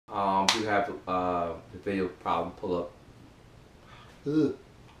do have the video problem pull up. Ugh.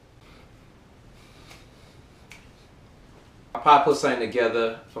 I'll probably put something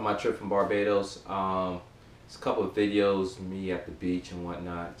together for my trip from Barbados. It's a couple of videos, me at the beach and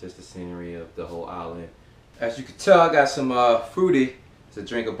whatnot, just the scenery of the whole island. As you can tell, I got some fruity. It's a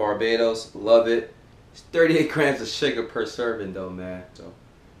drink of Barbados. Love it. It's 38 grams of sugar per serving though, man. So,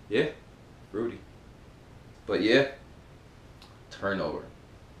 yeah, fruity. But yeah, turnover.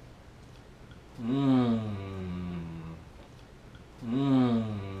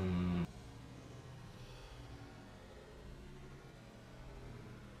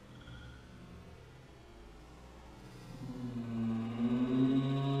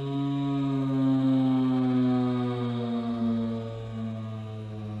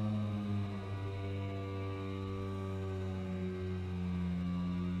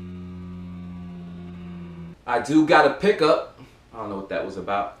 I do got a pickup. I don't know what that was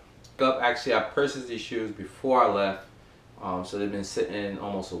about. Actually, I purchased these shoes before I left, so they've been sitting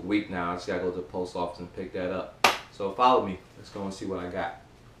almost a week now. I just gotta go to the post office and pick that up. So follow me. Let's go and see what I got.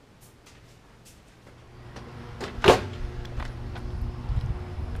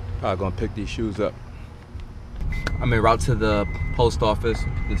 Probably gonna pick these shoes up. I'm en route to the post office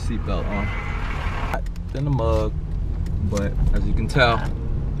with the seatbelt on. In the mug, but as you can tell,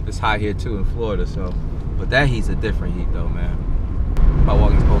 it's hot here too in Florida. So, but that heat's a different heat though, man. I'll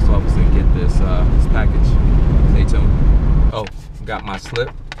walk in the post office and get this this package. Stay tuned. Oh, got my slip.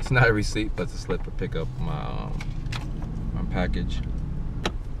 It's not a receipt, but it's a slip to pick up my package.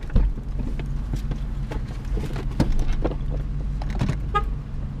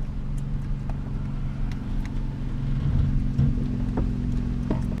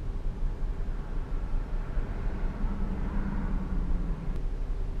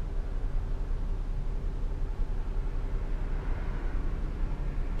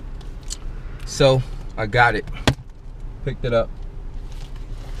 So I got it, picked it up,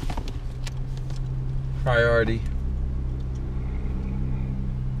 priority.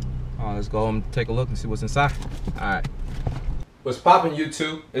 Let's go home and take a look and see what's inside. All right. What's poppin'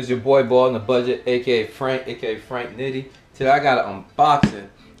 YouTube? It's your boy Ball in the Budget, aka Frank Nitty. Today I got an unboxing.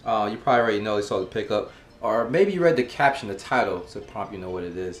 You probably already know you saw the pickup, or maybe you read the caption, the title, to prompt you know what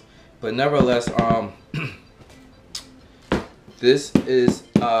it is. But nevertheless, this is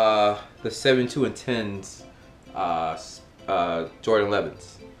the 7.2 and 10s Jordan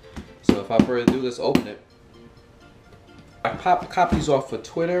 11s. So if I further ado, let's open it. I popped copies off for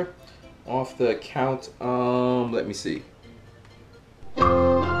Twitter, off the account. Let me see.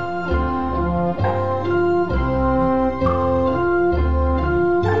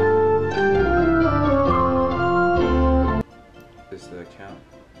 This is the account.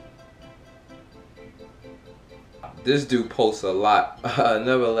 This dude posts a lot.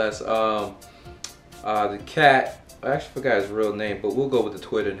 Nevertheless, the cat, I actually forgot his real name, but we'll go with the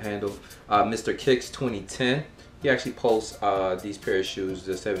Twitter handle, Mr. Kicks 2010. He actually posts these pair of shoes,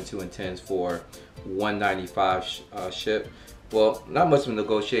 the 7.2 and 10s, for $195 ship. Well, not much of a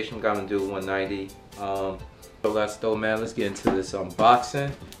negotiation. Got him to do $190. So that's dope, man. Let's get into this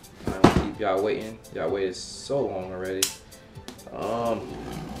unboxing. I don't keep y'all waiting. Y'all waited so long already.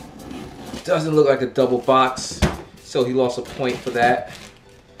 Doesn't look like a double box, so he lost a point for that.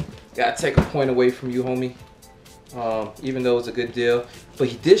 Gotta take a point away from you, homie. Even though it was a good deal, but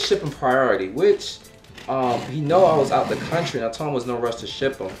he did ship him priority, which he know I was out the country, and I told him there was no rush to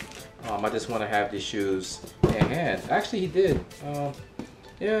ship them. I just want to have these shoes in hand. Actually, he did.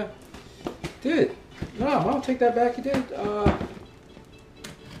 Yeah, did. No, I don't take that back. He did.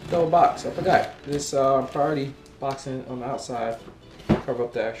 Double box. I forgot this priority boxing on the outside. Cover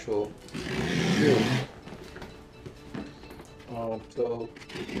up the actual shoe. So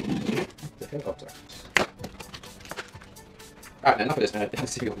the helicopter. Alright, man, enough of this, man.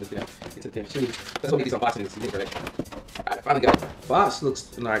 Let's see what this damn. It's a damn shoes. Let's go get these unboxings. Right? Alright, I finally got it. Box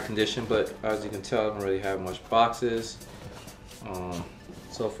looks in alright condition, but as you can tell, I don't really have much boxes.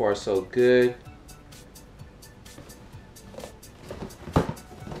 So far, so good.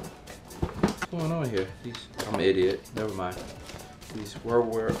 What's going on here? I'm an idiot. Never mind. These were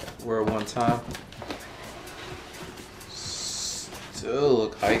one time. Still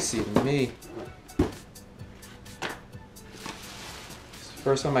look icy to me.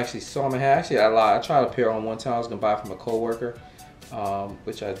 First time I actually saw them in hand. Actually, I lied. I tried a pair on one time. I was gonna buy from a coworker,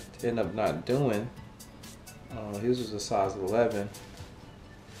 which I ended up not doing. His was a size 11.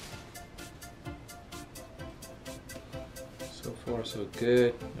 So far, so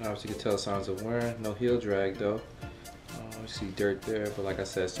good. Obviously, you can tell signs of wearing. No heel drag though. You see dirt there, but like I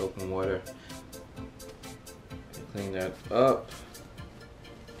said, soap and water. Clean that up.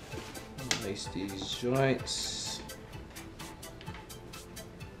 Lace these joints.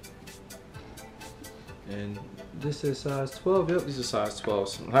 And this is size 12. Yep, these are size 12.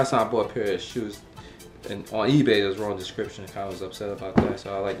 So last time I bought a pair of shoes, and on eBay there's wrong description. I kind of was upset about that,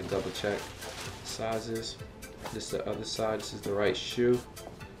 so I like to double check sizes. This is the other side. This is the right shoe.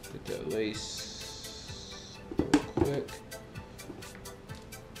 Get that lace real quick.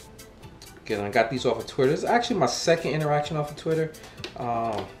 Again, I got these off of Twitter. This is actually my second interaction off of Twitter.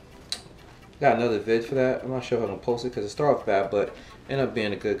 Got another vid for that. I'm not sure if I'm gonna post it because it started off bad, but ended up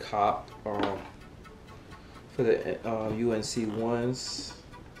being a good cop for the UNC ones.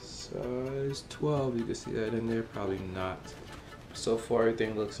 Size 12, you can see that in there. Probably not. So far,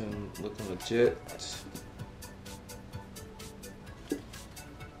 everything looking legit.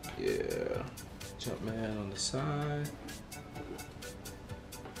 Yeah, Jumpman on the side.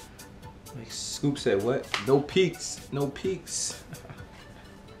 Like Scoop said, what? No peaks, no peaks.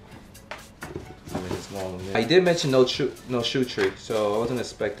 I did mention no shoe tree, so I wasn't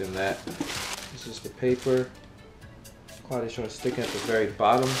expecting that. This is the paper. Quality showing sticking at the very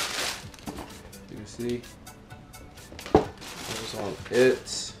bottom. You can see. That was on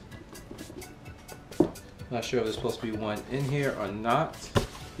it. Not sure if there's supposed to be one in here or not.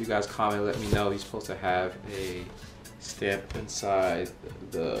 You guys comment, let me know. He's supposed to have a stamp inside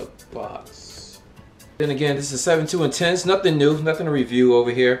the box. Then again, this is 7.2 Intense. Nothing new, nothing to review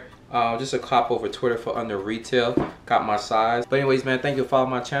over here. Just a cop over Twitter for under retail. Got my size. But anyways, man, thank you for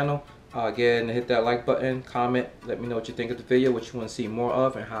following my channel. Again, hit that like button, comment, let me know what you think of the video, what you want to see more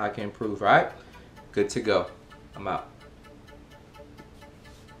of, and how I can improve. All right, good to go. I'm out.